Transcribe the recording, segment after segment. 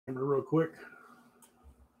real quick.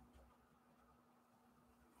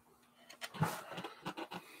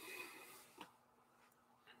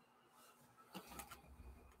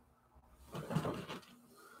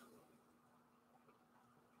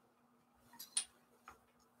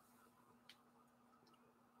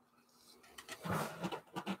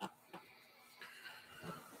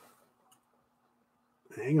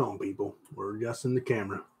 Hang on, people. We're adjusting the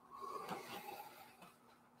camera.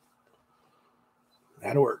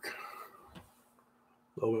 That'll work.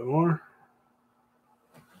 A little bit more.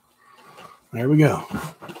 There we go.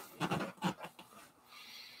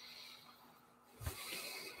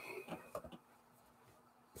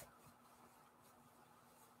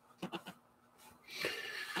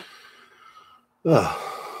 Ugh.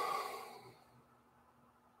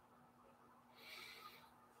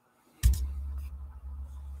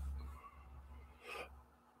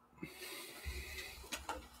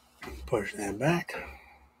 Push that back.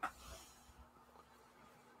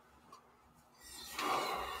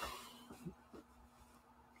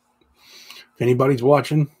 If anybody's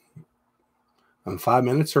watching, I'm 5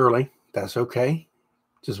 minutes early. That's okay.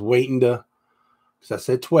 Just waiting to, because I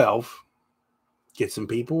said 12, get some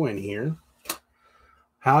people in here.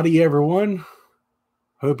 Howdy, everyone.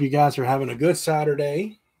 Hope you guys are having a good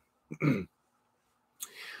Saturday.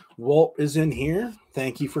 Walt is in here.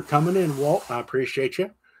 Thank you for coming in, Walt. I appreciate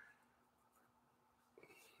you.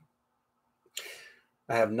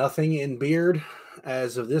 I have nothing in beard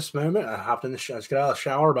as of this moment. I hopped in the shower. I just got out of the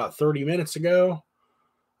shower about 30 minutes ago.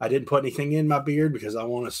 I didn't put anything in my beard because I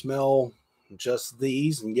want to smell just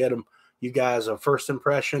these and get them, you guys, a first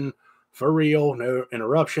impression for real. No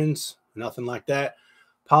interruptions, nothing like that.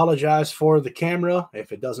 Apologize for the camera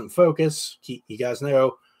if it doesn't focus. You guys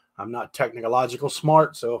know I'm not technological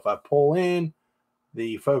smart, so if I pull in,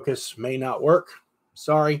 the focus may not work.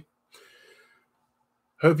 Sorry.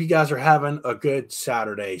 Hope you guys are having a good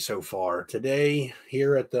Saturday so far. Today,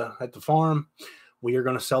 here at the farm, we are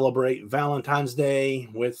going to celebrate Valentine's Day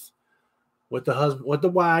with the husband, with the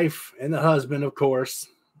wife, and the husband, of course,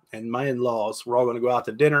 and my in-laws. We're all going to go out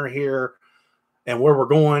to dinner here, and where we're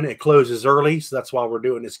going, it closes early, so that's why we're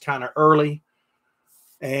doing this kind of early.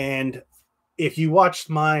 And if you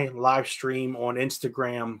watched my live stream on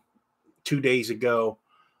Instagram 2 days ago,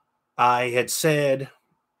 I had said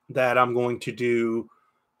that I'm going to do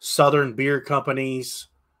Southern Beer Company's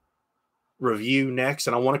review next.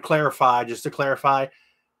 And I want to clarify, just to clarify,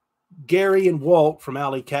 Gary and Walt from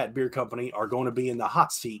Alley Cat Beer Company are going to be in the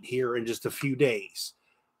hot seat here in just a few days.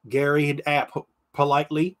 Gary had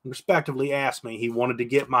politely, respectively asked me, he wanted to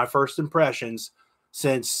get my first impressions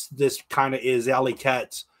since this kind of is Alley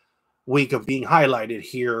Cat's week of being highlighted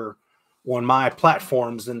here on my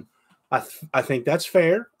platforms. And I think that's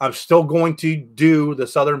fair. I'm still going to do the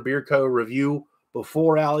Southern Beer Co. review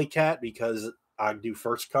before Alley Cat because I do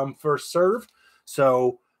first come, first serve.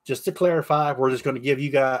 So just to clarify, we're just going to give you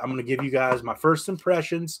guys, I'm going to give you guys my first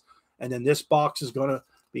impressions, and then this box is going to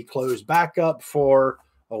be closed back up for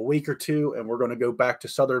a week or two, and we're going to go back to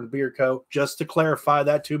Southern Beer Co. just to clarify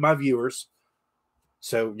that to my viewers.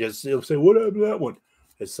 So just they'll say, what happened to that one?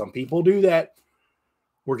 As some people do that.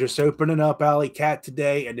 We're just opening up Alley Cat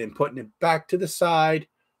today and then putting it back to the side.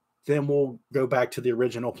 Then we'll go back to the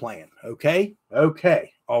original plan. Okay?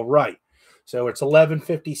 Okay. All right. So it's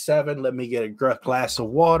 11:57. Let me get a glass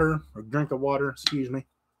of water or drink of water. Excuse me.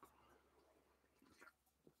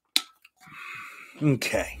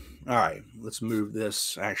 Okay. All right. Let's move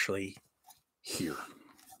this actually here.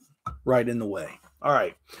 Right in the way. All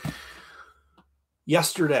right.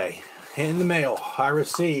 Yesterday in the mail, I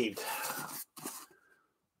received,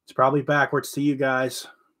 it's probably backwards to you guys,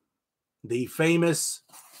 the famous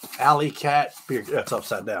Alley Cat beer. That's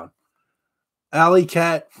upside down. Alley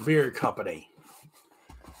Cat Beer Company.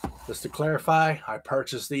 Just to clarify, I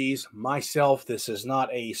purchased these myself. This is not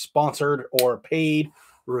a sponsored or paid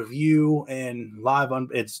review and live on.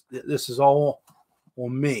 This is all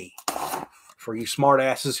on me for you smart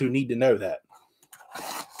asses who need to know that.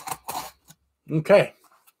 Okay,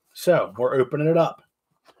 so we're opening it up.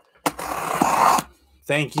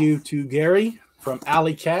 Thank you to Gary from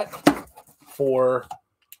Alley Cat for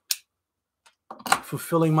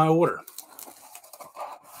fulfilling my order.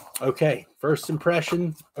 Okay, first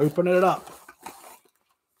impression, opening it up.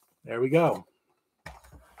 There we go.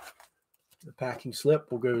 The packing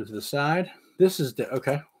slip will go to the side. This is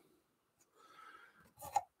okay.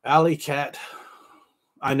 Alley Cat.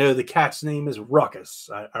 I know the cat's name is Ruckus.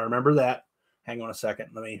 I remember that. Hang on a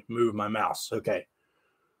second. Let me move my mouse. Okay.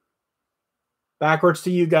 Backwards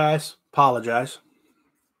to you guys. Apologize.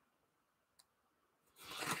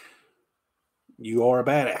 You are a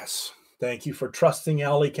badass. Thank you for trusting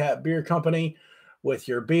Alley Cat Beard Company with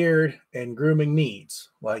your beard and grooming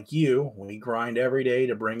needs. Like you, we grind every day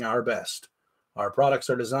to bring our best. Our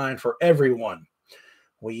products are designed for everyone.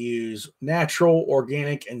 We use natural,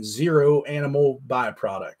 organic, and zero animal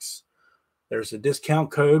byproducts. There's a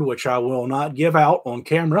discount code, which I will not give out on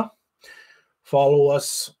camera. Follow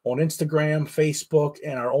us on Instagram, Facebook,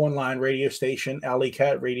 and our online radio station, Alley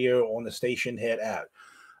Cat Radio, on the Station Head app.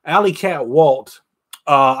 Alley Cat Walt,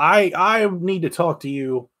 I need to talk to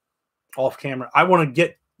you off camera. I want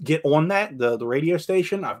to get on that, the radio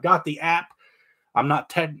station. I've got the app. I'm not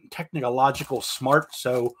technological smart,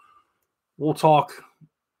 so we'll talk.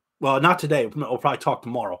 Well, not today. We'll probably talk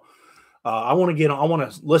tomorrow. I want to get on. I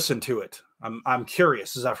want to listen to it. I'm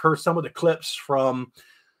curious, as I've heard some of the clips from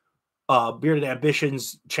Bearded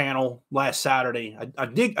Ambitions channel last Saturday.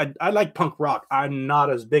 I like punk rock. I'm not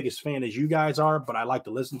as big a fan as you guys are, but I like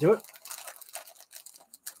to listen to it.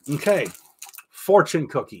 Okay, fortune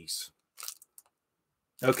cookies.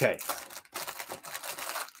 Okay,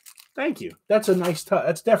 thank you. That's a nice touch.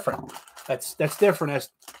 That's different. That's different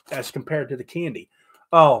as compared to the candy.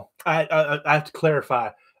 Oh, I have to clarify.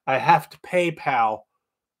 I have to PayPal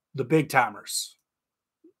the big timers.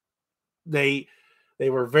 They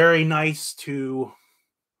were very nice to.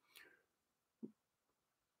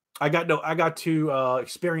 I got to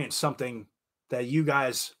experience something that you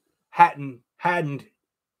guys hadn't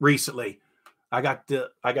recently. I got to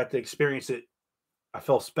experience it. I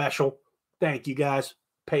felt special. Thank you guys.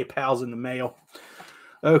 PayPal's in the mail.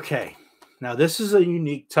 Okay. Now this is a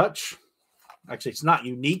unique touch. Actually, it's not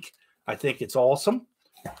unique. I think it's awesome.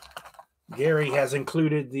 Gary has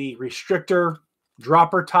included the restrictor,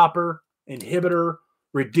 dropper topper, inhibitor,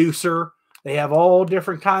 reducer. They have all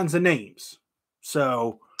different kinds of names.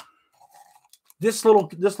 So this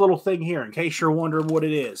little thing here, in case you're wondering what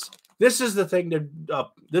it is, this is the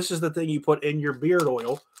thing you put in your beard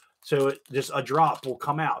oil, so just a drop will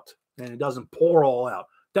come out and it doesn't pour all out.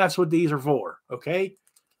 That's what these are for. Okay,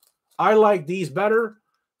 I like these better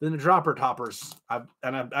than the dropper toppers.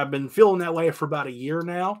 I've been feeling that way for about a year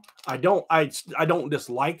now. I don't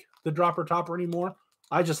dislike the dropper topper anymore.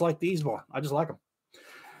 I just like these more. I just like them.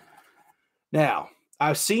 Now,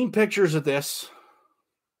 I've seen pictures of this.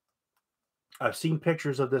 I've seen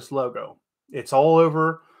pictures of this logo. It's all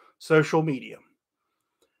over social media.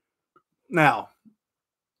 Now,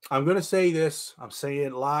 I'm going to say this. I'm saying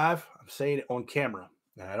it live. I'm saying it on camera.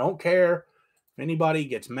 And I don't care if anybody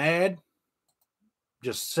gets mad.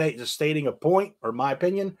 Just stating a point or my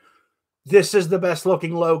opinion. This is the best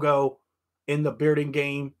looking logo in the bearding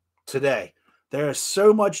game today. There is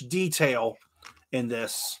so much detail in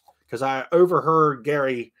this because I overheard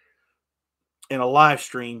Gary in a live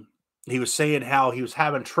stream. He was saying how he was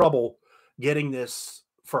having trouble getting this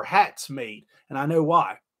for hats made. And I know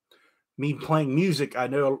why. Me playing music, I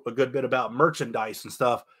know a good bit about merchandise and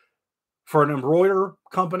stuff. For an embroider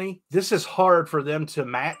company, this is hard for them to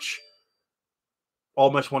match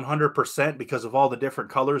almost 100% because of all the different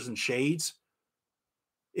colors and shades.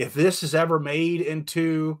 If this is ever made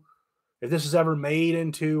into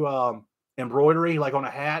embroidery, like on a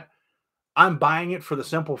hat, I'm buying it for the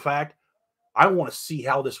simple fact I want to see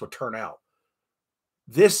how this would turn out.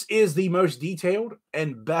 This is the most detailed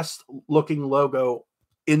and best looking logo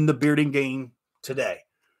in the bearding game today.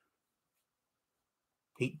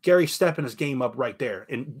 Gary's stepping his game up right there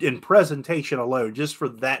in presentation alone, just for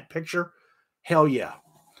that picture. Hell yeah.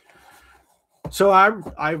 So I've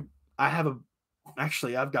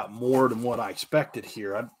got more than what I expected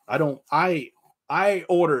here. I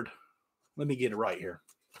ordered, let me get it right here.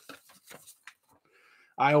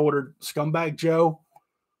 I ordered Scumbag Joe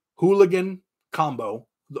Hooligan combo.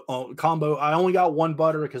 Combo. I only got one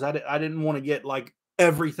butter because I didn't want to get like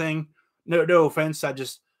everything. No offense. I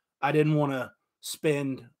didn't want to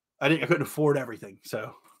spend. I couldn't afford everything.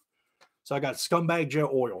 So I got Scumbag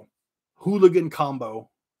Joe oil, Hooligan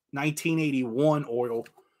combo, 1981 oil,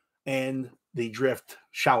 and the Drift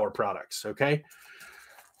shower products. Okay.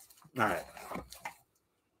 All right.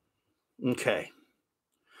 Okay.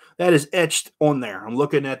 That is etched on there. I'm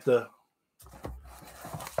looking at the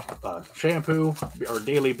shampoo or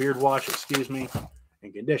daily beard wash,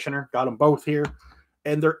 and conditioner. Got them both here,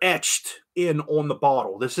 and they're etched in on the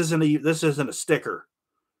bottle. This isn't a sticker.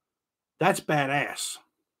 That's badass.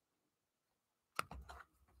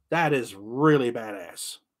 That is really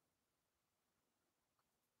badass.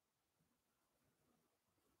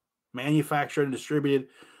 Manufactured and distributed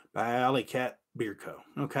by Alley Cat Beard Co.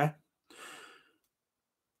 Okay.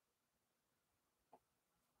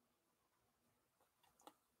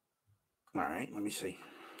 All right, let me see.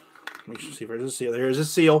 Let me see if there's a seal. There is a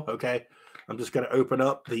seal. Okay. I'm just going to open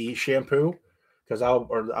up the shampoo because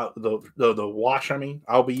the wash. I mean,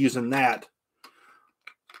 I'll be using that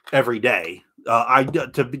every day.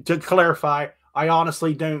 To clarify, I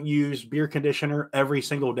honestly don't use beer conditioner every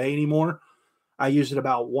single day anymore. I use it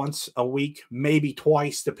about once a week, maybe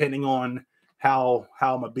twice, depending on how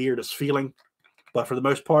my beard is feeling. But for the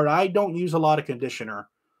most part, I don't use a lot of conditioner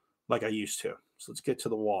like I used to. So let's get to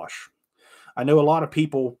the wash. I know a lot of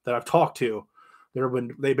people that I've talked to,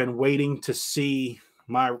 they've been waiting to see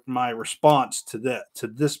my response to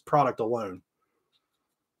this product alone.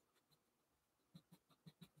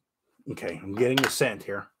 Okay, I'm getting the scent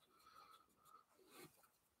here.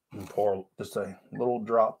 And pour just a little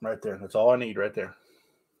drop right there. That's all I need right there.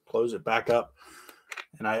 Close it back up.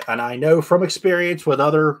 And I know from experience with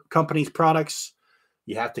other companies' products,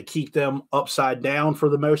 you have to keep them upside down for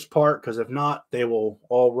the most part, because if not, they will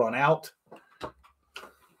all run out.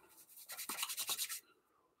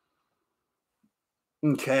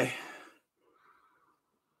 Okay.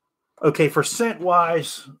 Okay, for scent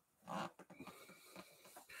wise,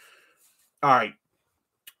 all right.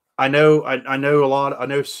 I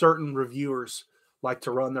know certain reviewers like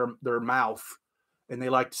to run their mouth, and they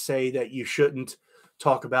like to say that you shouldn't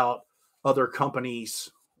talk about other companies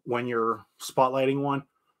when you're spotlighting one.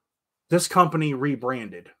 This company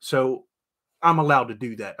rebranded, so I'm allowed to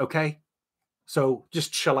do that, okay? So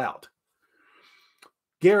just chill out.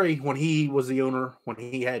 Gary, when he was the owner, when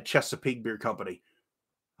he had Chesapeake Beer Company,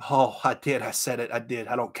 oh, I did. I said it. I did.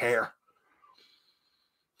 I don't care.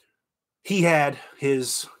 He had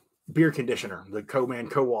his beer conditioner, the Co-Man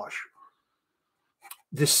Co-Wash.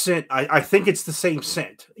 This scent, I think it's the same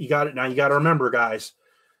scent. You got it. Now you got to remember, guys,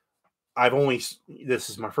 this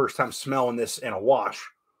is my first time smelling this in a wash.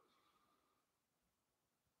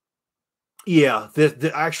 Yeah,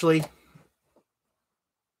 actually,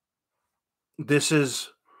 this is,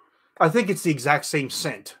 I think it's the exact same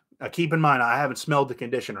scent. Keep in mind, I haven't smelled the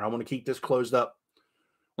conditioner. I want to keep this closed up.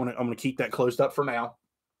 I'm going to keep that closed up for now.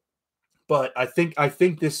 But I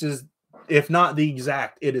think this is, if not the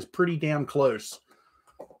exact, it is pretty damn close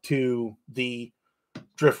to the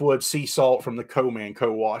Driftwood Sea Salt from the Co-Man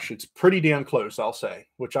Co-Wash. It's pretty damn close, I'll say.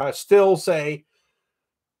 Which I still say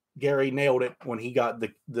Gary nailed it when he got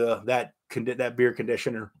that beer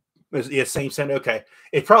conditioner. It's same scent. Okay,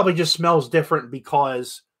 it probably just smells different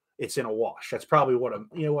because it's in a wash. That's probably what I'm.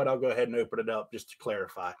 You know what? I'll go ahead and open it up just to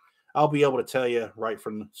clarify. I'll be able to tell you right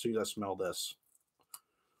from as soon as I smell this.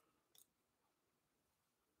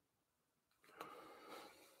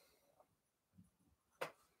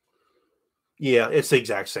 Yeah, it's the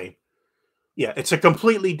exact same. Yeah, it's a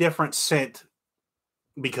completely different scent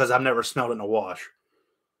because I've never smelled it in a wash.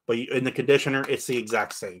 But in the conditioner, it's the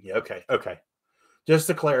exact same. Yeah, okay. Just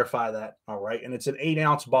to clarify that. All right, and it's an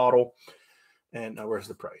 8-ounce bottle. And where's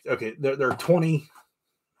the price? Okay, they're 20.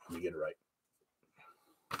 Let me get it right.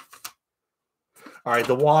 All right,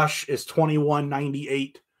 the wash is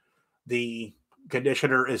 $21.98. The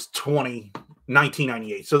conditioner is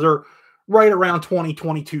 $19.98. So they're right around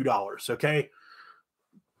 $22. Okay.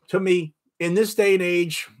 To me, in this day and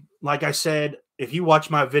age, like I said, if you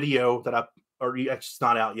watch my video it's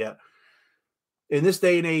not out yet. In this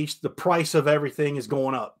day and age, the price of everything is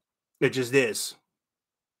going up. It just is.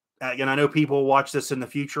 And I know people watch this in the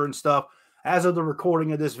future and stuff. As of the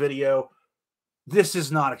recording of this video, this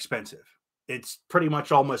is not expensive. It's pretty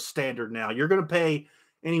much almost standard now. You're going to pay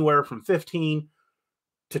anywhere from 15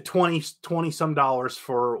 to 20 some dollars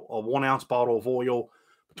for a 1-ounce bottle of oil,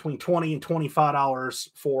 between $20 and $25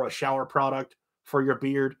 for a shower product for your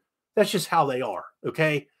beard. That's just how they are.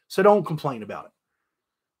 Okay. So don't complain about it.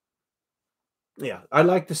 Yeah. I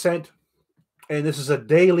like the scent, and this is a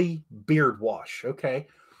daily beard wash. Okay.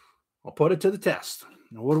 I'll put it to the test.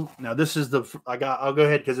 Now this is I'll go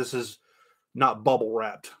ahead because this is not bubble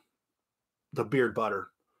wrapped. The beard butter.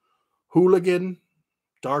 Hooligan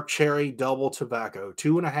Dark Cherry Double Tobacco,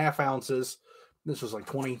 2.5 ounces. This was like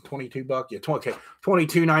 $22. Yeah, okay,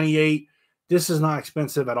 $22.98. This is not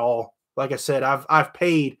expensive at all. Like I said, I've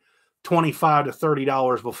paid $25 to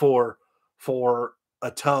 $30 before for a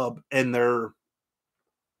tub, and they're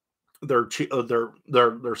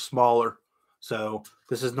smaller. So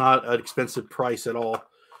this is not an expensive price at all.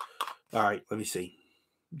 All right, let me see.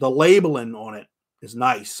 The labeling on it is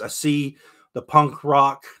nice. I see the punk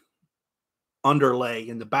rock underlay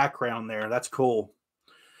in the background there. That's cool.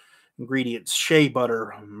 Ingredients: shea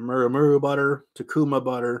butter, muru butter, Takuma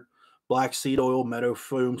butter, black seed oil, meadow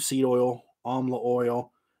foam seed oil, amla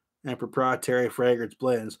oil, and proprietary fragrance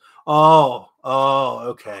blends. Oh,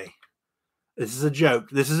 okay. This is a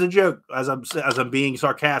joke. This is a joke. As I'm being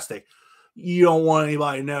sarcastic. You don't want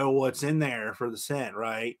anybody to know what's in there for the scent,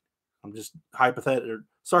 right? I'm just hypothetically,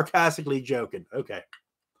 sarcastically joking. Okay.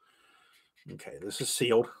 Okay, this is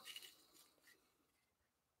sealed.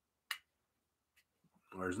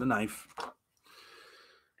 Where's the knife?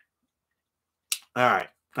 All right.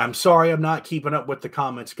 I'm sorry I'm not keeping up with the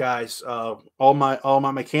comments, guys. All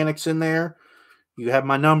my mechanics in there. You have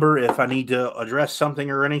my number if I need to address something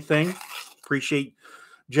or anything. Appreciate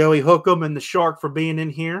Joey Hookham and the Shark for being in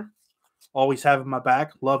here. Always having my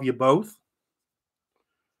back. Love you both.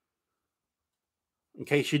 In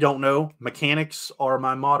case you don't know, mechanics are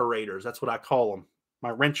my moderators. That's what I call them. My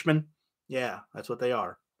wrenchmen. Yeah, that's what they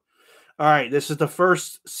are. All right, this is the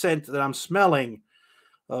first scent that I'm smelling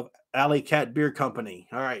of Alley Cat Beer Company.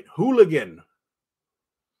 All right, Hooligan.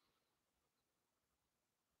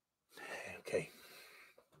 Okay.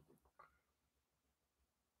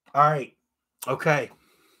 All right. Okay.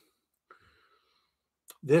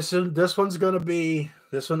 This one's going to be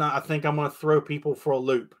this one. I think I'm going to throw people for a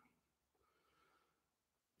loop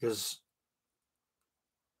because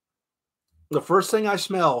the first thing I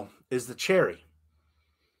smell is the cherry.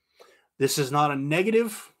 This is not a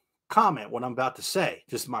negative comment, what I'm about to say.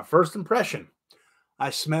 Just my first impression.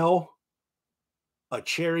 I smell a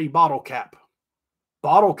cherry bottle cap.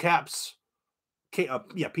 Bottle caps,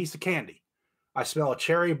 piece of candy. I smell a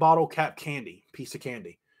cherry bottle cap candy, piece of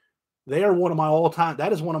candy. They are one of my all-time,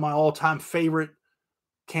 that is one of my all-time favorite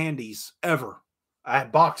candies ever. I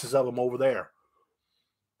have boxes of them over there.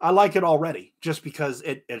 I like it already just because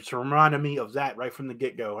it's reminding me of that right from the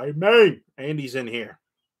get-go. Hey, man, Andy's in here.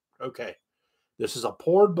 Okay. This is a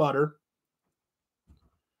poured butter.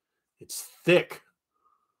 It's thick.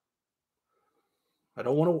 I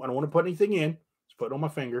don't want to put anything in. Just put it on my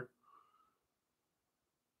finger.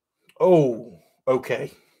 Oh,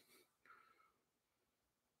 okay.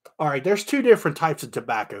 All right, there's two different types of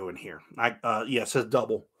tobacco in here. It says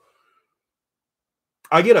double.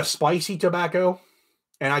 I get a spicy tobacco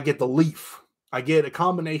and I get the leaf. I get a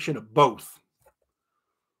combination of both.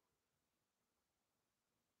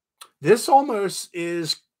 This almost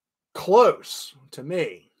is close to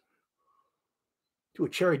me to a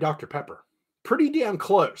cherry Dr. Pepper. Pretty damn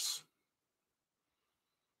close.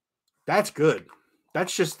 That's good.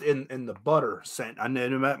 That's just in the butter scent. I know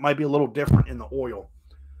it might be a little different in the oil.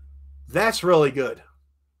 That's really good.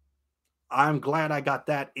 I'm glad I got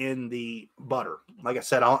that in the butter. Like I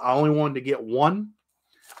said, I only wanted to get one.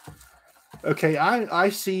 Okay, I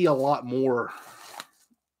see a lot more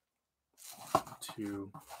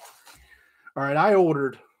to. All right, I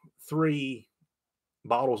ordered 3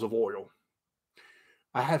 bottles of oil.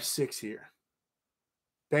 I have 6 here.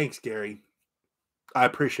 Thanks, Gary. I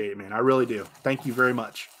appreciate it, man. I really do. Thank you very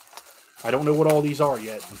much. I don't know what all these are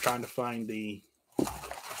yet. I'm trying to find the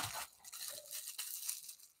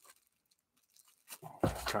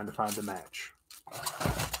match.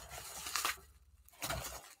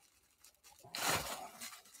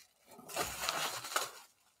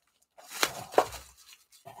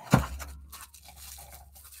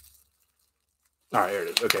 All right, there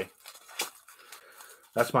it is. Okay.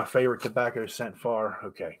 That's my favorite tobacco scent far.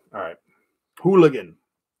 Okay. All right. Hooligan.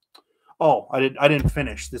 Oh, I didn't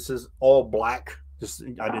finish. This is all black.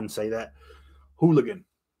 I didn't say that. Hooligan.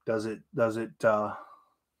 Does it oh,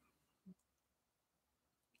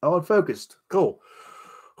 it focused. Cool.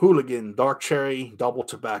 Hooligan, dark cherry, double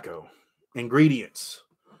tobacco. Ingredients.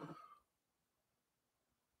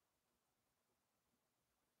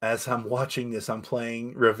 As I'm watching this, I'm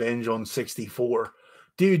playing Revenge on 64.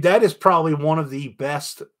 Dude, that is probably one of the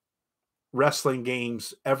best wrestling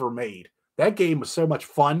games ever made. That game was so much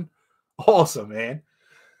fun. Awesome, man.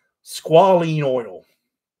 Squalene oil.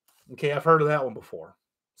 Okay, I've heard of that one before.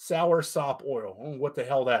 Sour sop oil. I don't know what the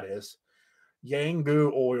hell that is.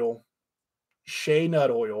 Yangu oil. Shea nut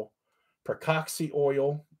oil. Prakoxy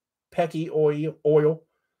oil. Peki oil.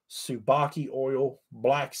 Subaki oil.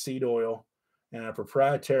 Black seed oil. And a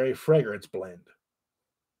proprietary fragrance blend.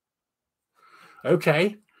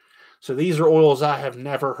 Okay. So these are oils I have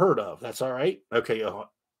never heard of. That's all right. Okay.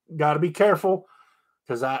 Got to be careful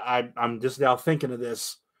because I'm just now thinking of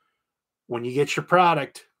this. When you get your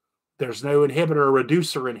product, there's no inhibitor or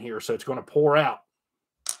reducer in here, so it's going to pour out.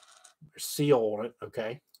 There's seal on it.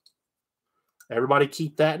 Okay. Everybody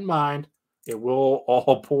keep that in mind. It will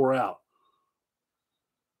all pour out.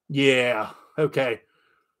 Yeah. Okay.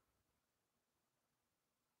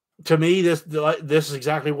 To me, this is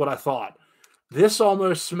exactly what I thought. This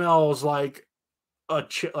almost smells like a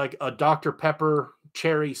Dr. Pepper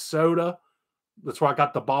cherry soda. That's where I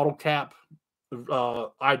got the bottle cap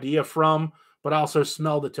idea from, but I also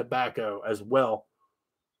smell the tobacco as well.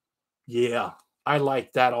 Yeah, I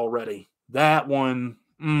like that already. That one,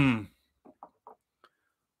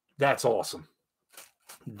 That's awesome.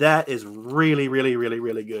 That is really, really, really,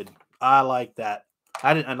 really good. I like that.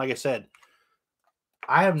 I didn't, and like I said,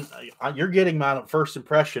 I haven't. You're getting my first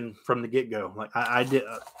impression from the get go. Like I did.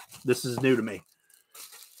 This is new to me.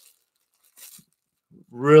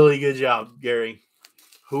 Really good job, Gary.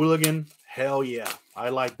 Hooligan, hell yeah. I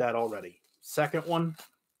like that already. Second one,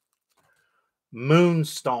 Moon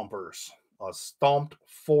Stompers, stomped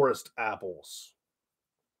forest apples.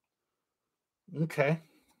 Okay.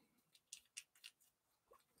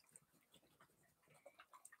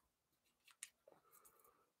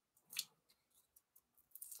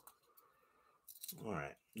 All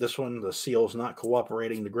right. This one, the seal's not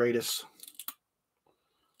cooperating the greatest.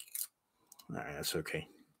 All right, that's okay.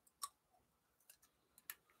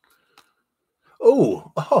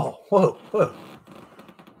 Oh, whoa, whoa.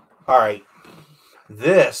 All right.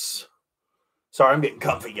 This, sorry, I'm getting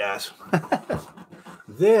comfy, guys.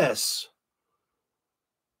 This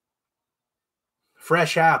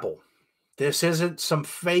fresh apple. This isn't some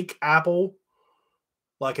fake apple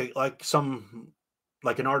like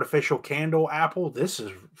an artificial candle apple. This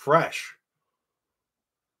is fresh.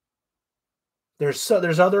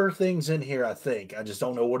 There's other things in here, I think. I just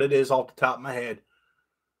don't know what it is off the top of my head.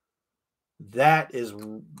 That's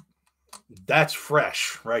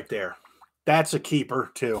fresh right there. That's a keeper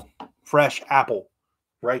too. Fresh apple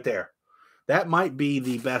right there. That might be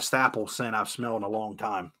the best apple scent I've smelled in a long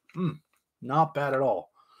time. Not bad at all.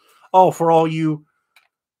 Oh, for all you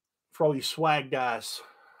swag guys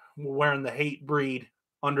wearing the Hate Breed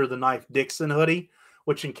Under the Knife Dixon hoodie,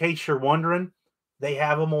 which, in case you're wondering, they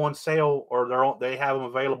have them on sale, or they have them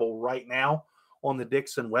available right now on the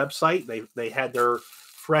Dixon website. They had their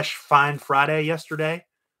Fresh Find Friday yesterday,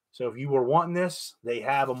 so if you were wanting this, they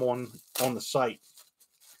have them on the site.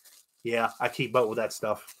 Yeah, I keep up with that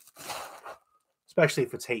stuff, especially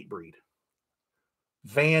if it's Hate Breed.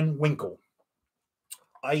 Van Winkle,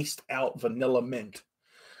 iced out vanilla mint.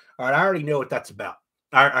 All right, I already know what that's about.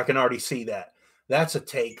 I can already see that. That's a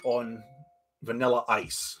take on Vanilla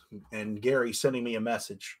Ice. And Gary sending me a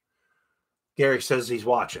message. Gary says he's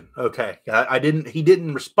watching. Okay. He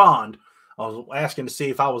didn't respond. I was asking to see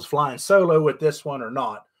if I was flying solo with this one or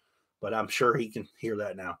not, but I'm sure he can hear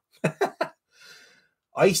that now.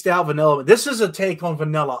 Iced out vanilla. This is a take on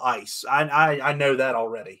Vanilla Ice. I know that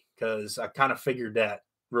already because I kind of figured that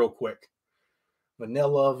real quick.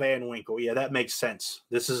 Vanilla Van Winkle. Yeah, that makes sense.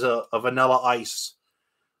 This is a Vanilla Ice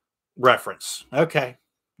reference. Okay.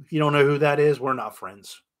 If you don't know who that is, we're not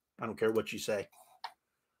friends. I don't care what you say.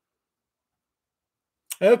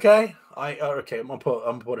 Okay. I'm gonna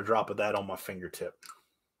put a drop of that on my fingertip.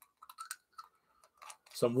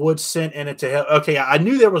 Some wood scent in it to help. Okay, I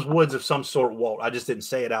knew there was woods of some sort, Walt. I just didn't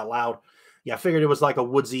say it out loud. Yeah, I figured it was like a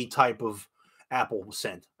woodsy type of apple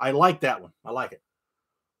scent. I like that one. I like it.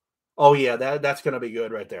 Oh yeah, that's gonna be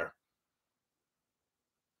good right there.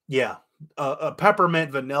 Yeah,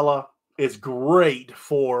 peppermint vanilla is great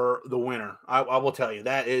for the winter. I will tell you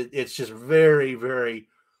that it's just very, very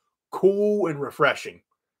cool and refreshing.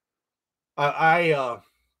 I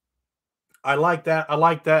like that. I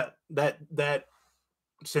like that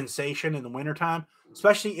sensation in the wintertime,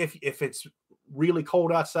 especially if it's really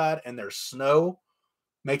cold outside and there's snow,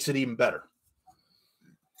 makes it even better.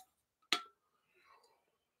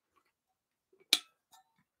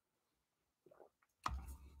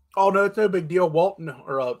 Oh no, it's no big deal, Walton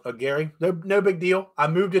or Gary. No big deal. I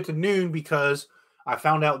moved it to noon because I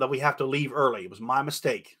found out that we have to leave early. It was my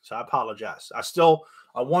mistake, so I apologize.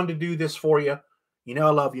 I wanted to do this for you. You know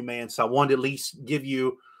I love you, man. So I wanted to at least give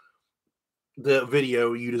you the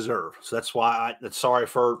video you deserve. So that's why sorry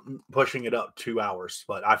for pushing it up 2 hours.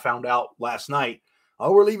 But I found out last night.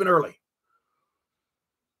 Oh, we're leaving early.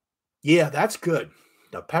 Yeah, that's good.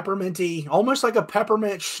 The pepperminty, almost like a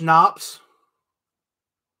peppermint schnapps.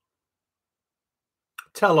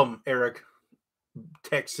 Tell him, Eric.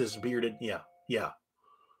 Texas bearded. Yeah, yeah.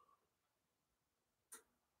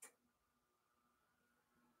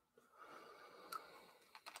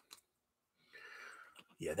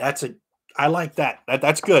 Yeah, I like that.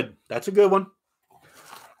 That's good. That's a good one.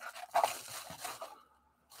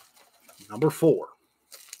 Number 4.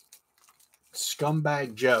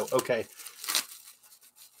 Scumbag Joe. Okay.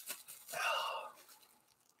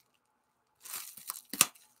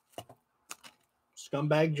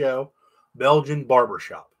 Scumbag Joe, Belgian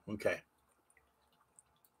barbershop. Okay.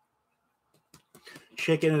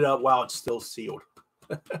 Shaking it up while it's still sealed.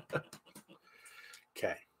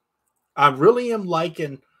 Okay. I really am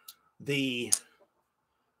liking the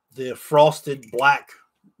frosted black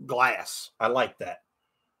glass. I like that.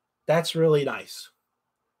 That's really nice.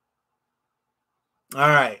 All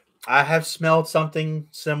right. I have smelled something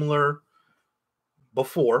similar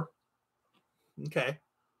before. Okay.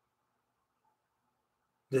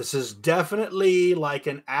 This is definitely like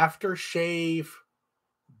an aftershave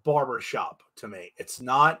barbershop to me. It's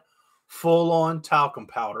not full on talcum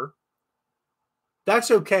powder.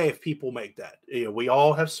 That's okay if people make that. You know, we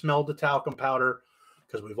all have smelled the talcum powder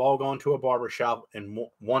because we've all gone to a barbershop in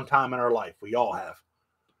one time in our life. We all have.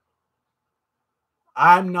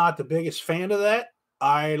 I'm not the biggest fan of that.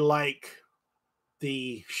 I like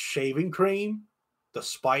the shaving cream, the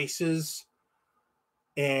spices,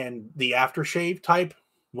 and the aftershave type,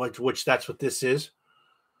 which that's what this is.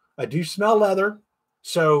 I do smell leather.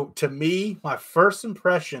 So to me, my first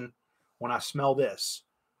impression when I smell this,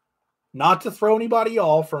 not to throw anybody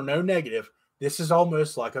off or no negative, this is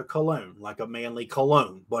almost like a cologne, like a manly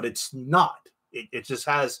cologne, but it's not. It just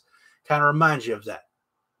has kind of reminds you of that.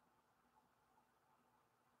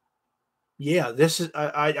 Yeah, this is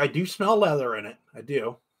I do smell leather in it. I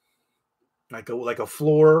do. Like a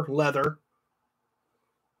floor leather.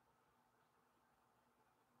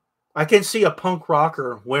 I can see a punk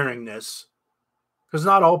rocker wearing this because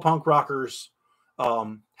not all punk rockers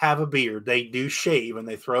have a beard. They do shave and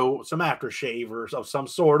they throw some aftershave or of some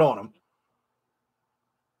sort on them.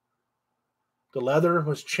 The leather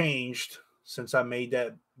was changed since I made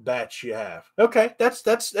that batch you have. Okay, that's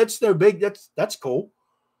no big. That's cool.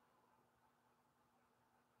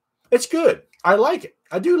 It's good. I like it.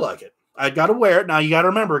 I do like it. I got to wear it. Now, you got to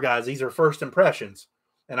remember, guys, these are first impressions.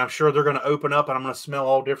 And I'm sure they're going to open up and I'm going to smell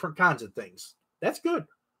all different kinds of things. That's good.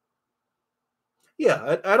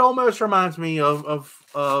 Yeah, it almost reminds me of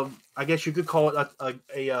I guess you could call it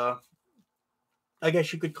I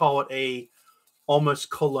guess you could call it a almost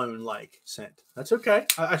cologne like scent. That's okay.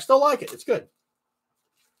 I still like it. It's good.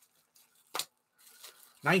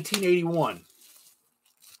 1981.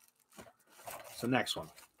 It's the next one.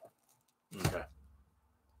 Okay.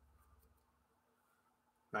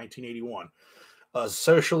 1981. A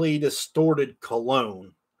socially distorted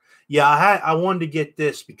cologne. Yeah, I wanted to get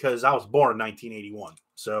this because I was born in 1981.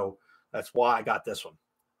 So that's why I got this one.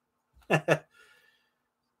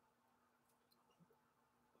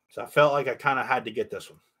 So I felt like I kind of had to get this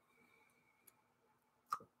one.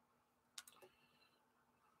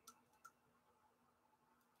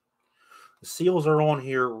 The seals are on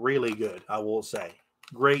here really good, I will say.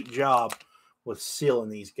 Great job with sealing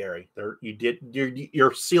these, Gary.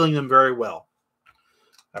 You're sealing them very well.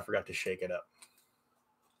 I forgot to shake it up.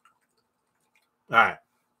 All right.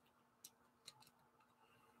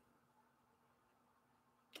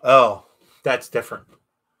 Oh, that's different.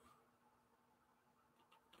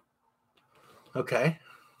 Okay.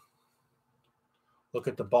 Look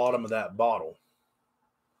at the bottom of that bottle.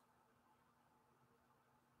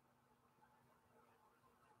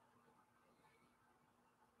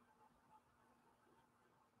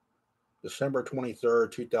 December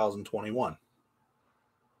 23rd, 2021.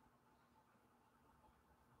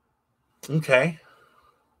 Okay.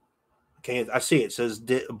 Okay, I see it says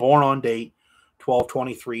born on date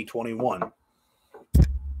 12/23/21.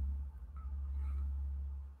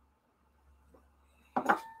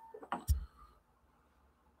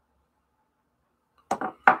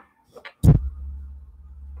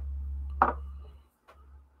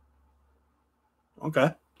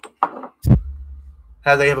 Okay.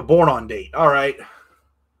 How they have a born on date. All right.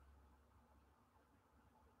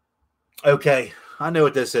 Okay. I know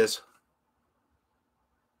what this is.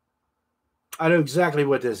 I know exactly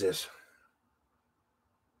what this is.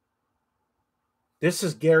 This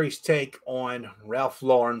is Gary's take on Ralph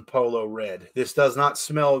Lauren Polo Red. This does not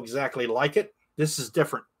smell exactly like it. This is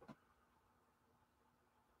different.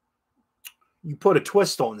 You put a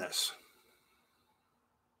twist on this.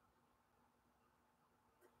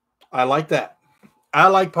 I like that. I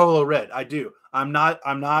like Polo Red. I do. I'm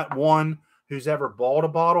not one who's ever bought a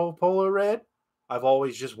bottle of Polo Red. I've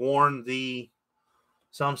always just worn the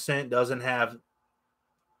some scent doesn't have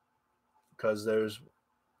because those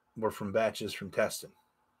were from batches from testing.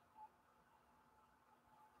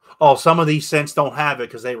 Oh, some of these scents don't have it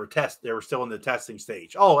because they were still in the testing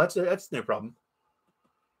stage. Oh, that's no problem.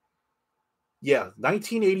 Yeah,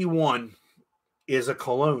 1981 is a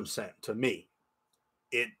cologne scent to me.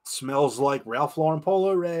 It smells like Ralph Lauren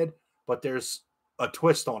Polo Red, but there's a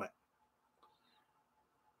twist on it.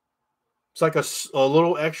 It's like a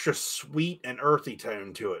little extra sweet and earthy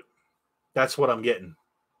tone to it. That's what I'm getting.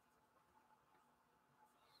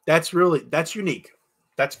 That's unique.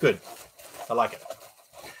 That's good. I like it.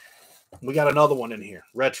 We got another one in here.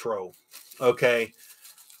 Retro. Okay.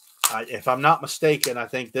 If I'm not mistaken, I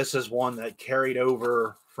think this is one that carried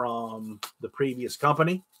over from the previous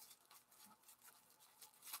company.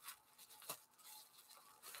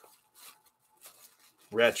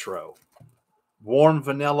 Retro. Warm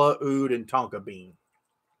vanilla, oud, and tonka bean.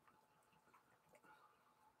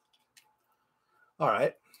 All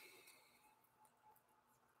right.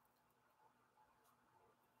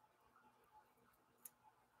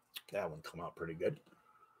 That one come out pretty good.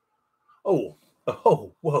 Oh,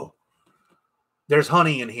 whoa. There's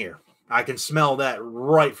honey in here. I can smell that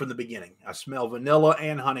right from the beginning. I smell vanilla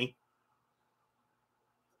and honey.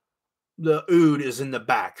 The oud is in the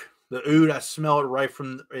back. The oud, I smell it right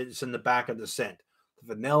from, it's in the back of the scent.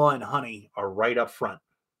 The vanilla and honey are right up front.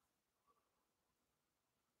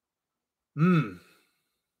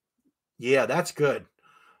 Yeah, that's good.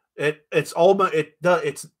 It's almost,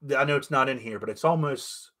 it's, I know it's not in here, but it's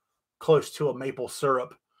almost close to a maple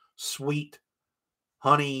syrup, sweet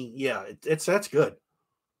honey. Yeah, that's good.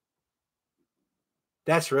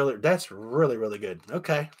 That's really good.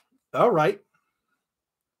 Okay. All right.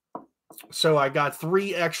 So I got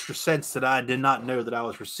 3 extra scents that I did not know that I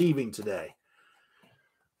was receiving today.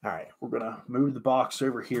 All right, we're gonna move the box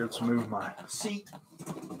over here to move my seat.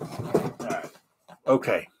 All right.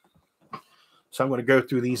 Okay. So I'm going to go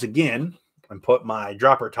through these again and put my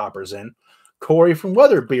dropper toppers in. Corey from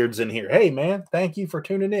Weatherbeard's in here. Hey, man, thank you for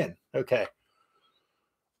tuning in. Okay.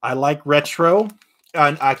 I like retro,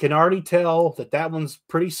 and I can already tell that one's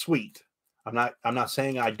pretty sweet. I'm not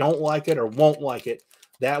saying I don't like it or won't like it.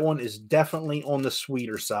 That one is definitely on the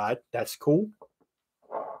sweeter side. That's cool.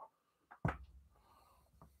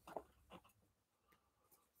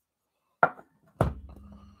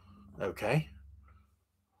 Okay.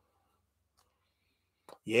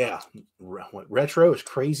 Yeah, retro is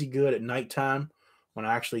crazy good at nighttime when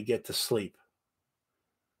I actually get to sleep.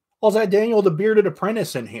 Oh, is that Daniel the Bearded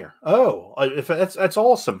Apprentice in here? Oh, if that's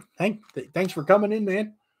awesome. Thanks for coming in,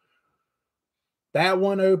 man. That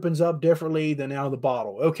one opens up differently than out of the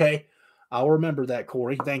bottle. Okay, I'll remember that,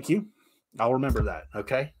 Corey. Thank you. I'll remember that.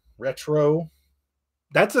 Okay, retro.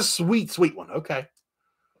 That's a sweet one. Okay.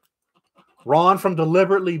 Ron from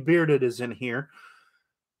Deliberately Bearded is in here.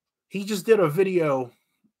 He just did a video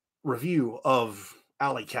review of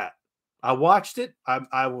Alley Cat. I watched it.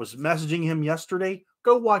 I was messaging him yesterday.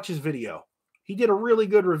 Go watch his video. He did a really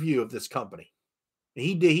good review of this company.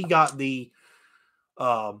 He got the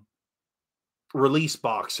release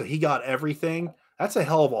box, so he got everything. That's a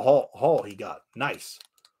hell of a haul he got. Nice.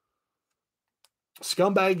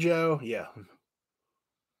 Scumbag Joe, yeah.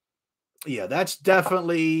 Yeah, that's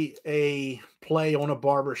definitely a play on a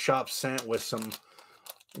barbershop scent with some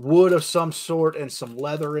wood of some sort and some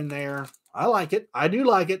leather in there. I like it. I do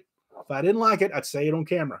like it. If I didn't like it, I'd say it on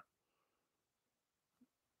camera.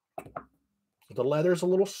 The leather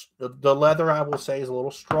I will say is a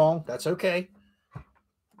little strong. That's okay.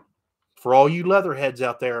 For all you leatherheads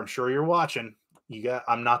out there, I'm sure you're watching.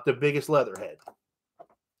 I'm not the biggest leatherhead,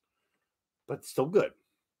 but still good.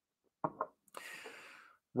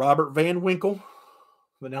 Robert Van Winkle,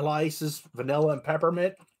 Vanilla Ice's vanilla and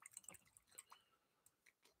peppermint.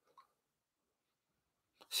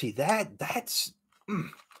 See that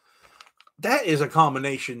is a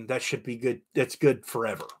combination that should be good. That's good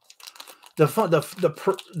forever.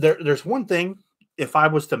 There's one thing. If I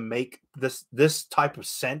was to make this type of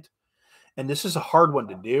scent, and this is a hard one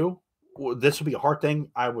to do, this would be a hard thing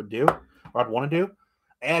I would do, or I'd want to do.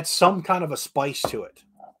 Add some kind of a spice to it,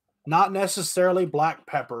 not necessarily black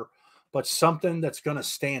pepper, but something that's going to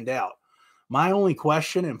stand out. My only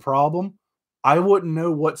question and problem, I wouldn't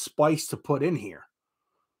know what spice to put in here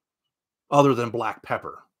other than black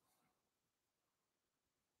pepper.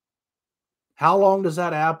 How long does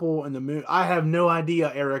that apple and the moon? I have no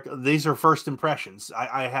idea, Eric. These are first impressions.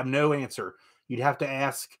 I have no answer. You'd have to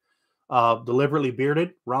ask Deliberately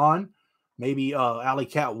Bearded, Ron, maybe Alley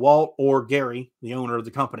Cat Walt, or Gary, the owner of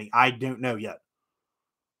the company. I don't know yet.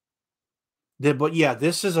 But yeah,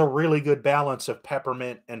 this is a really good balance of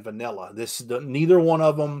peppermint and vanilla. Neither one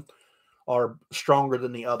of them are stronger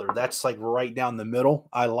than the other. That's like right down the middle.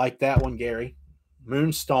 I like that one, Gary.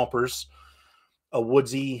 Moon Stompers, a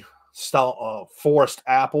woodsy style forest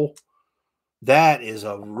apple. That is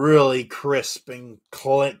a really crisp and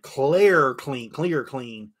clear,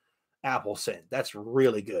 clean apple scent. That's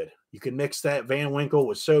really good. You can mix that Van Winkle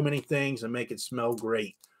with so many things and make it smell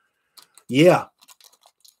great. Yeah.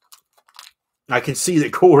 I can see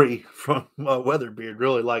that Corey from Weatherbeard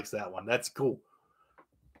really likes that one. That's cool.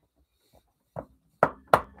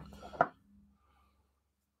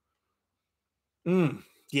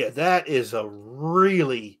 Yeah, that is a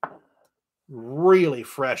really, really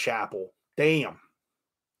fresh apple. Damn.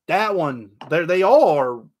 That one, they all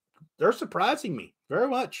are, they're surprising me very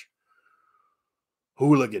much.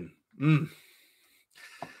 Hooligan.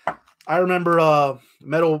 I remember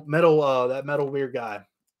that Metal Weird guy.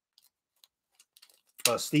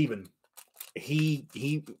 Steven, he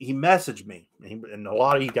messaged me, and a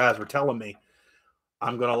lot of you guys were telling me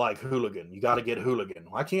I'm gonna like Hooligan. You got to get Hooligan.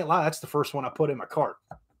 Well, I can't lie, that's the first one I put in my cart.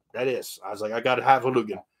 That is. I was like, I got to have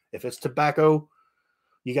Hooligan. If it's tobacco,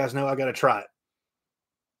 you guys know I got to try it.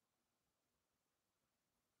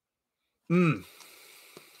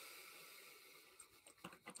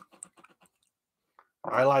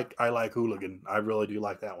 I like Hooligan. I really do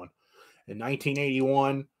like that one. In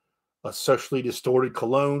 1981, a socially distorted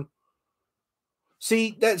cologne.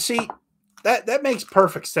 See that makes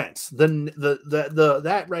perfect sense. The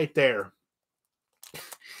that right there.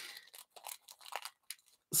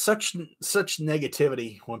 Such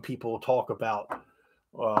negativity when people talk about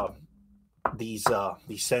these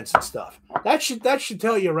scents and stuff. That should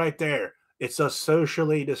tell you right there. It's a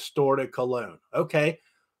socially distorted cologne. Okay,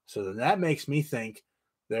 so then that makes me think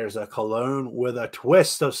there's a cologne with a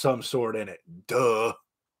twist of some sort in it. Duh,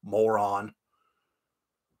 moron.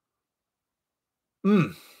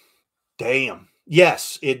 Damn.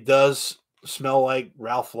 Yes, it does smell like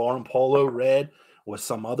Ralph Lauren Polo Red with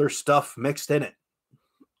some other stuff mixed in it.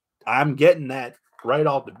 I'm getting that right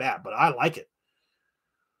off the bat, but I like it.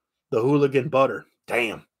 The Hooligan Butter.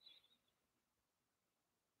 Damn.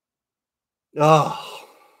 Oh.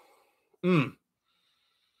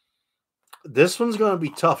 This one's going to be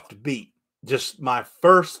tough to beat. Just my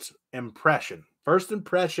first impression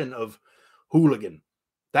of Hooligan.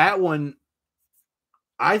 That one,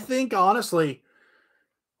 I think, honestly,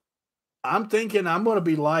 I'm thinking I'm going to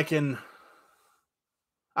be liking,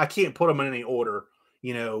 I can't put them in any order,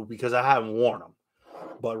 because I haven't worn them.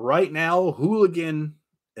 But right now, Hooligan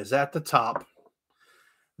is at the top.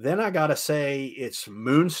 Then I got to say it's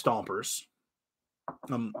Moon Stompers.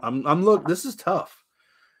 Look, this is tough.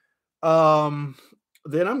 Then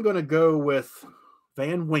I'm going to go with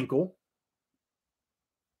Van Winkle.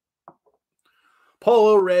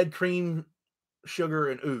 Polo Red, Cream, Sugar,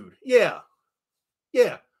 and Oud. Yeah.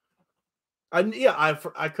 I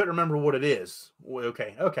couldn't remember what it is.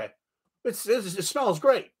 Okay. It smells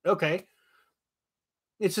great. Okay.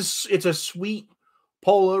 It's a sweet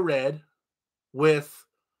Polo Red with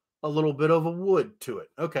a little bit of a wood to it.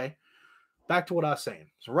 Okay. Back to what I was saying.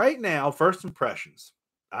 So right now, first impressions,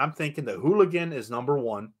 I'm thinking the Hooligan is number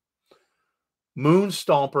one. Moon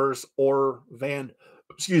Stompers or Van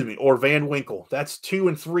Winkle. That's 2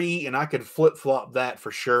 and 3, and I could flip-flop that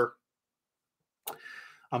for sure.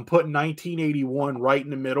 I'm putting 1981 right in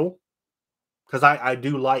the middle because I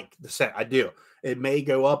do like the scent. I do. It may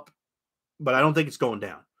go up, but I don't think it's going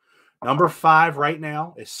down. Number 5 right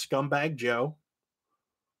now is Scumbag Joe.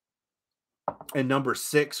 And number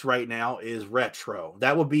 6 right now is Retro.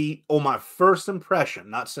 That would be on my first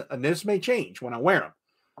impression. And this may change when I wear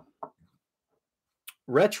them.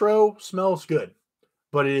 Retro smells good,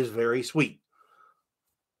 but it is very sweet.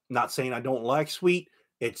 Not saying I don't like sweet.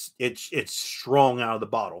 It's strong out of the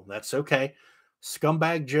bottle. That's okay.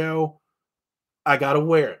 Scumbag Joe, I got to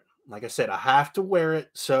wear it. Like I said, I have to wear it.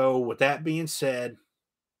 So with that being said,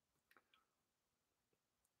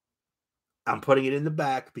 I'm putting it in the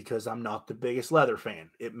back because I'm not the biggest leather fan.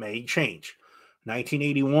 It may change.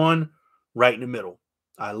 1981, right in the middle.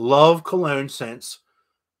 I love cologne scents.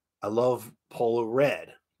 I love Polo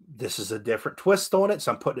Red. This is a different twist on it,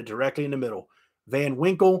 so I'm putting it directly in the middle. Van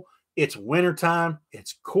Winkle, it's wintertime.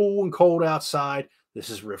 It's cool and cold outside. This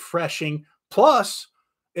is refreshing. Plus,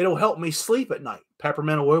 it'll help me sleep at night.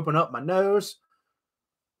 Peppermint will open up my nose.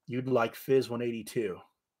 You'd like Fizz 182.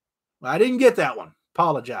 I didn't get that one.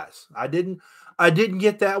 Apologize. I didn't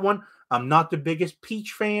get that one. I'm not the biggest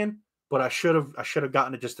peach fan, but I should have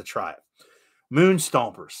gotten it just to try it. Moon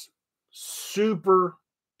Stompers. Super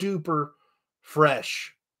duper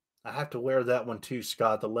fresh. I have to wear that one too,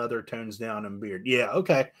 Scott. The leather tones down and beard. Yeah,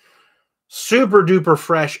 okay. Super duper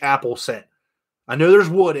fresh apple scent. I know there's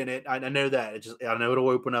wood in it. I know that. I know it'll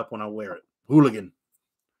open up when I wear it. Hooligan.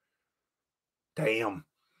 Damn.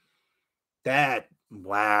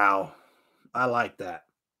 Wow. I like that.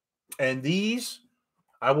 And these,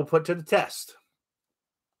 I will put to the test.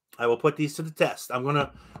 I will put these to the test. I'm going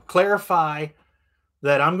to clarify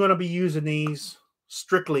that I'm going to be using these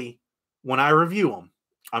strictly when I review them.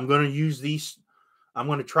 I'm going to use these. I'm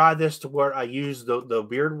going to try this to where I use the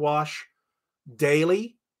beard wash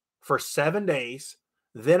daily for 7 days.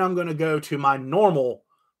 Then I'm going to go to my normal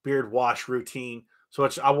beard wash routine. So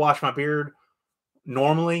I wash my beard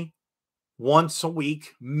normally once a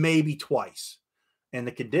week, maybe twice. And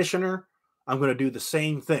the conditioner, I'm going to do the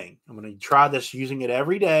same thing. I'm going to try this using it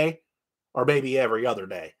every day or maybe every other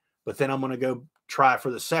day. But then I'm going to go try for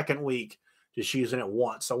the second week just using it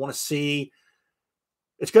once. I want to see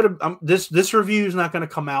It's gonna this review is not gonna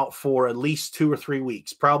come out for at least 2 or 3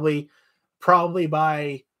 weeks. Probably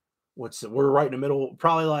by we're right in the middle,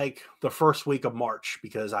 probably like the first week of March,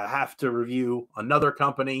 because I have to review another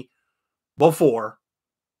company before,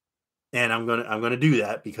 and I'm gonna do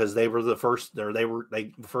that because they were the first. They were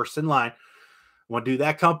first in line. I want to do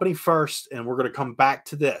that company first, and we're gonna come back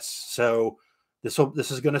to this. So this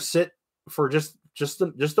is gonna sit for just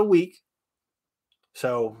a week.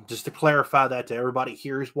 So just to clarify that to everybody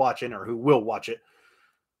here who's watching or who will watch it,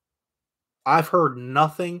 I've heard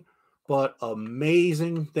nothing but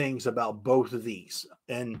amazing things about both of these.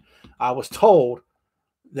 And I was told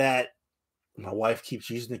that my wife keeps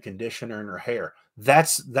using the conditioner in her hair.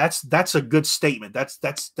 That's a good statement.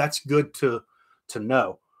 That's good to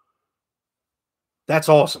know. That's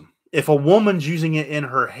awesome. If a woman's using it in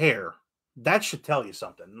her hair, that should tell you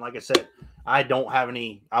something. And like I said, I don't have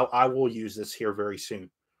any. I will use this here very soon.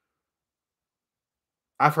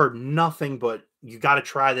 I've heard nothing but you got to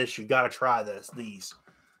try this. You got to try these.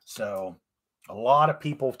 So a lot of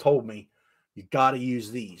people have told me you got to use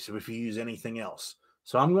these if you use anything else.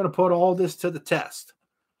 So I'm going to put all this to the test.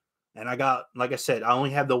 And I got, like I said, I only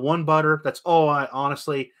have the one butter. That's all I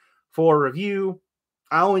honestly, for a review,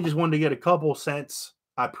 I only just wanted to get a couple cents.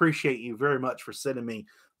 I appreciate you very much for sending me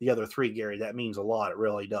the other 3, Gary. That means a lot. It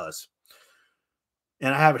really does.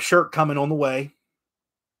 And I have a shirt coming on the way.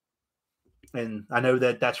 And I know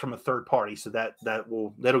that that's from a third party, so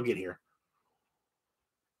that'll get here.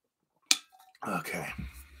 Okay.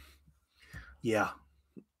 Yeah.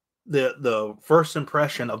 The first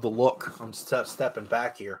impression of the look, I'm stepping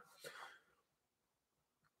back here.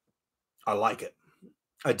 I like it.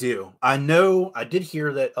 I do. I know. I did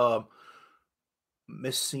hear that.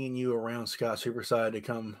 Miss seeing you around, Scott. Super excited to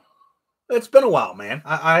come. It's been a while, man.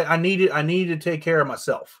 I needed to take care of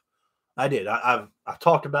myself. I did. I've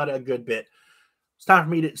talked about it a good bit. It's time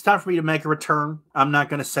for me to make a return. I'm not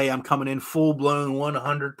going to say I'm coming in full blown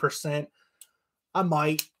 100%. I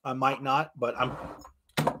might not, but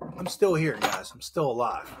I'm still here, guys. I'm still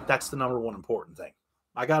alive. That's the number one important thing.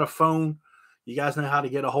 I got a phone. You guys know how to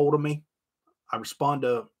get a hold of me. I respond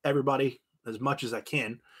to everybody as much as I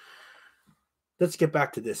can. Let's get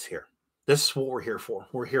back to this here. This is what we're here for.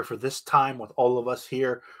 We're here for this time with all of us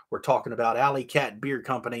here. We're talking about Alley Cat Beer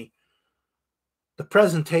Company. The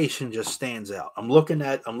presentation just stands out. I'm looking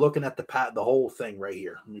at the whole thing right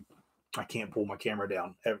here. I can't pull my camera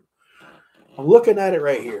down. I'm looking at it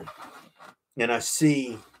right here, and I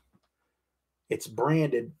see it's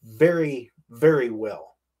branded very, very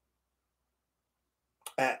well.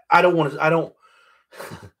 I don't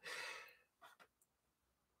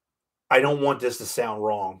want this to sound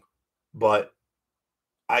wrong, but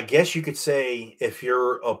I guess you could say if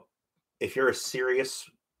you're a serious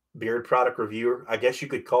beard product reviewer, I guess you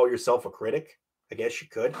could call yourself a critic. I guess you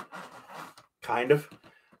could. Kind of.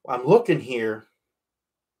 I'm looking here.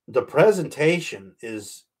 The presentation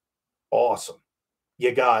is awesome.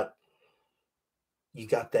 You got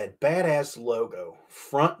that badass logo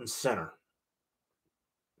front and center.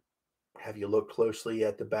 Have you looked closely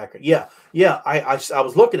at the background? Yeah. I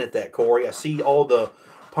was looking at that, Corey. I see all the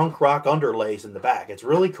punk rock underlays in the back. It's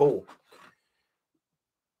really cool.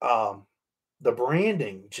 The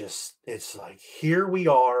branding it's like, here we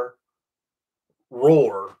are,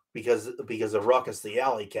 roar, because of Ruckus the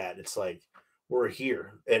Alley Cat. It's like, we're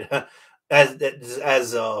here. And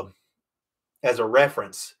as a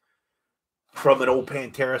reference from an old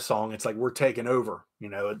Pantera song, it's like we're taking over. You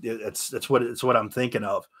know, it's what I'm thinking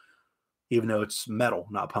of, even though it's metal,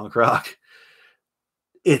 not punk rock.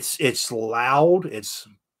 It's loud, it's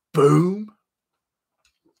boom.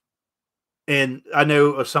 And I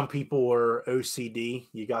know some people are OCD.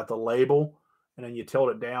 You got the label, and then you tilt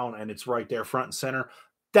it down, and it's right there, front and center.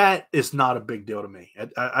 That is not a big deal to me.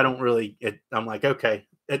 I don't really. I'm like, okay,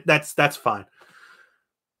 that's fine.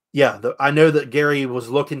 Yeah, I know that Gary was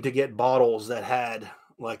looking to get bottles that had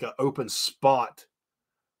like an open spot.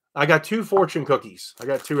 I got 2 fortune cookies. I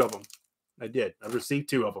got 2 of them. I did. I received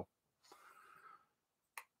 2 of them.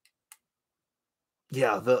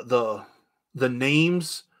 Yeah, the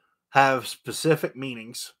names have specific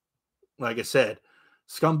meanings. Like I said,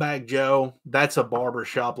 Scumbag Joe, that's a barber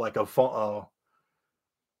shop, like a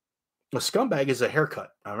scumbag is a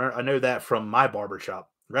haircut. I know that from my barber shop.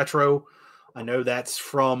 Retro, I know that's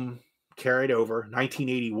from carried over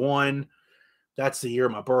 1981. That's the year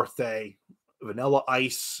of my birthday. Vanilla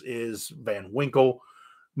Ice is Van Winkle.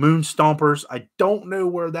 Moon Stompers, I don't know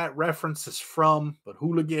where that reference is from, but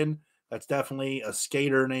Hooligan, that's definitely a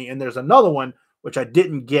skater name. And there's another one which I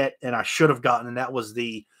didn't get and I should have gotten, and that was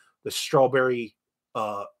the strawberry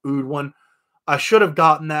oud one. I should have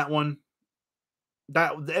gotten that one,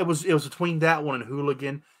 That it was between that one and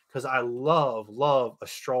Hooligan because I love a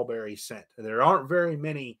strawberry scent. There aren't very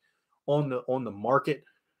many on the market.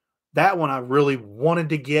 That one I really wanted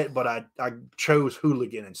to get, but I chose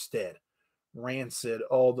Hooligan instead. Rancid,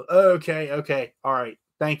 all the okay, all right.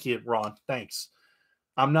 Thank you, Ron. Thanks.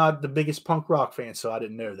 I'm not the biggest punk rock fan, so I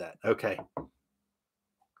didn't know that. Okay.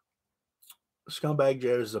 Scumbag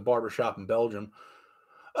Joe's is a barbershop in Belgium.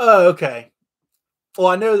 Oh, okay. Well,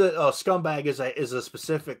 I know that scumbag is a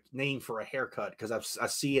specific name for a haircut because I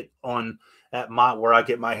see it on at my where I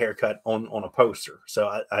get my haircut on a poster. So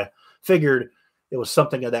I figured it was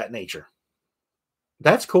something of that nature.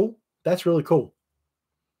 That's cool. That's really cool.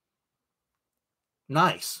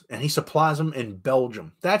 Nice. And he supplies them in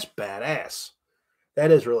Belgium. That's badass. That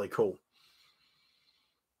is really cool.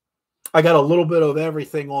 I got a little bit of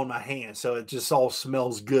everything on my hand, so it just all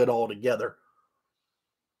smells good all together.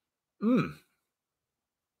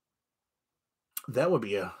 That would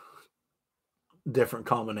be a different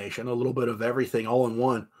combination. A little bit of everything all in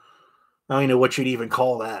one. I don't know what you'd even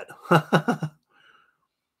call that.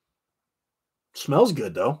 Smells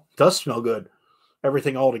good though. Does smell good.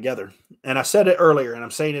 Everything all together. And I said it earlier, and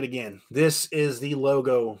I'm saying it again. This is the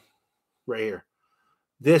logo right here.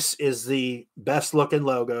 This is the best looking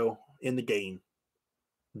logo in the game.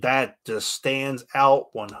 That just stands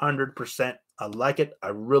out 100%. I like it. I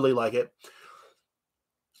really like it.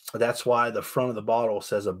 That's why the front of the bottle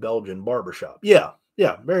says a Belgian barbershop. Yeah,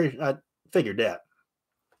 very. I figured that.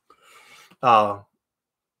 I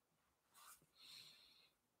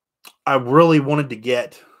really wanted to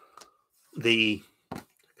get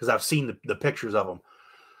because I've seen the pictures of them.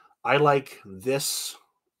 I like this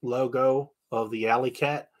logo of the Alley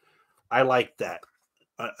Cat. I like that.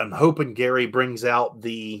 I'm hoping Gary brings out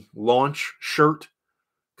the launch shirt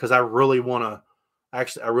because I really want to.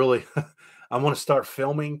 Actually, I want to start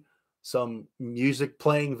filming some music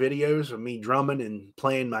playing videos of me drumming and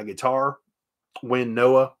playing my guitar when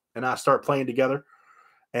Noah and I start playing together.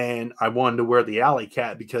 And I wanted to wear the Alley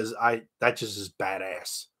Cat because that just is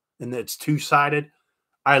badass. And it's two-sided.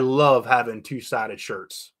 I love having two-sided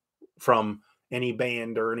shirts from any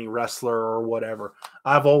band or any wrestler or whatever.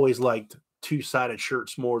 I've always liked two-sided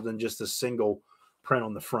shirts more than just a single print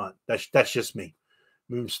on the front. That's just me.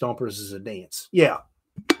 Moon Stompers is a dance. Yeah,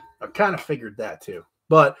 I kind of figured that too.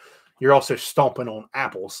 But you're also stomping on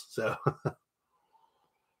apples, so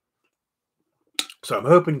so I'm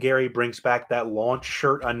hoping Gary brings back that launch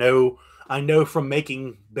shirt. I know from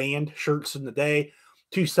making band shirts in the day,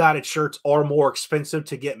 two-sided shirts are more expensive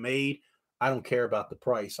to get made. I don't care about the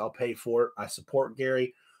price. I'll pay for it. I support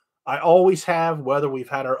Gary. I always have, whether we've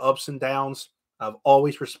had our ups and downs. I've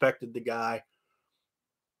always respected the guy.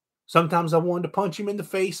 Sometimes I wanted to punch him in the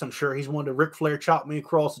face. I'm sure he's wanted to Ric Flair chop me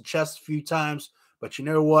across the chest a few times. But you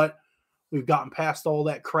know what? We've gotten past all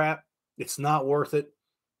that crap. It's not worth it.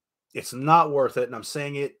 It's not worth it. And I'm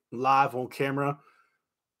saying it live on camera.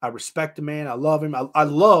 I respect the man. I love him. I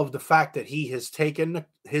love the fact that he has taken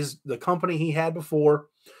the company he had before,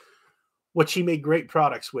 which he made great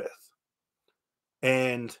products with.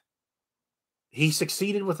 And he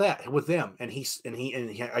succeeded with that, with them. And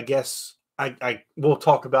I guess I will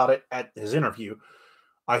talk about it at his interview.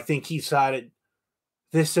 I think he decided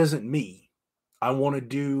this isn't me. I want to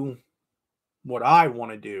do what I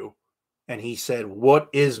want to do. And he said, what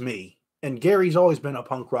is me? And Gary's always been a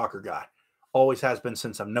punk rocker guy. Always has been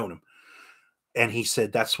since I've known him. And he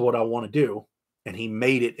said, that's what I want to do. And he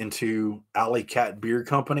made it into Alley Cat Beer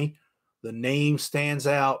Company. The name stands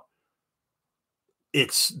out.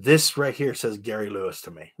 It's this right here says Gary Lewis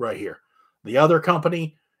to me, right here. The other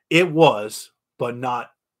company, it was, but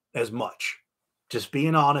not as much. Just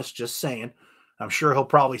being honest, just saying. I'm sure he'll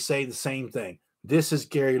probably say the same thing. This is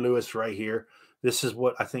Gary Lewis right here. This is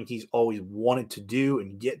what I think he's always wanted to do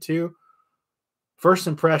and get to. First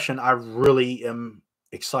impression, I really am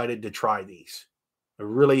excited to try these. I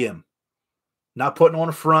really am. Not putting on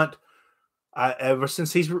a front. Ever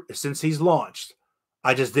since he's launched,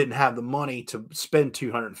 I just didn't have the money to spend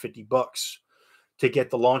 $250 to get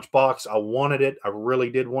the launch box. I wanted it. I really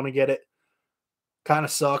did want to get it. Kind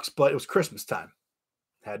of sucks, but it was Christmas time.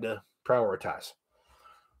 Had to prioritize.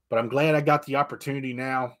 But I'm glad I got the opportunity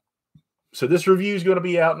now. So this review is going to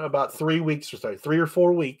be out in about 3 weeks or so, 3 or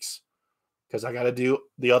 4 weeks, because I got to do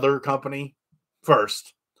the other company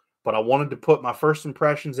first. But I wanted to put my first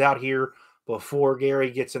impressions out here before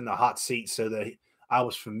Gary gets in the hot seat so that I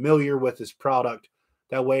was familiar with his product.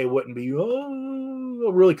 That way it wouldn't be, I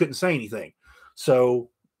really couldn't say anything.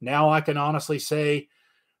 So now I can honestly say,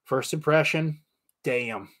 first impression,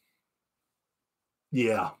 damn.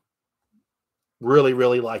 Yeah. Really,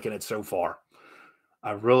 really liking it so far.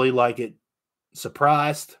 I really like it.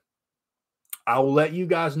 surprised. I will let you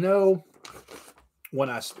guys know when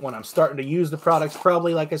I'm starting to use the products.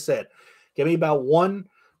 Probably, like I said, give me about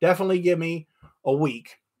definitely give me a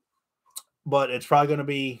week, but it's probably going to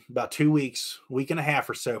be about 2 weeks, week and a half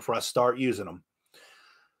or so before I start using them.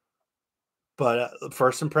 But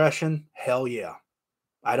first impression, hell yeah.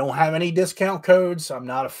 I don't have any discount codes. I'm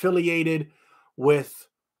not affiliated with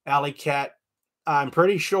Alley Cat. I'm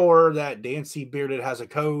pretty sure that Dancy Bearded has a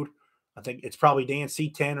code. I think it's probably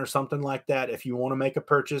Dancy10 or something like that if you want to make a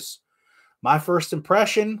purchase. My first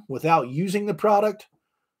impression without using the product,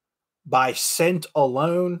 by scent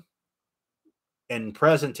alone and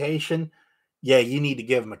presentation, yeah, you need to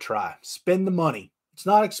give them a try. Spend the money. It's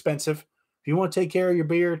not expensive. If you want to take care of your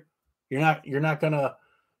beard, you're not going to,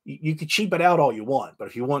 you can cheap it out all you want, but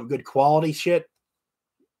if you want good quality shit,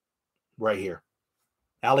 right here.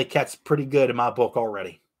 Alley Cat's pretty good in my book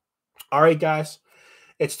already. All right, guys.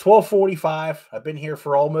 It's 12:45. I've been here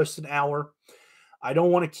for almost an hour. I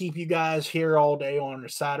don't want to keep you guys here all day on a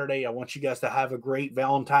Saturday. I want you guys to have a great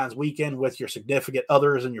Valentine's weekend with your significant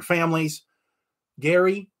others and your families.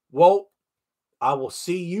 Gary, Walt, I will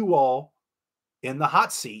see you all in the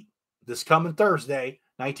hot seat this coming Thursday,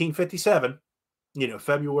 1957,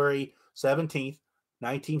 February 17th,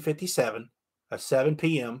 1957 at 7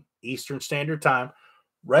 p.m. Eastern Standard Time,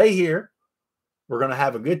 right here. We're going to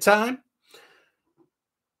have a good time.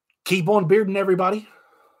 Keep on bearding, everybody.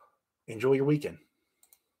 Enjoy your weekend.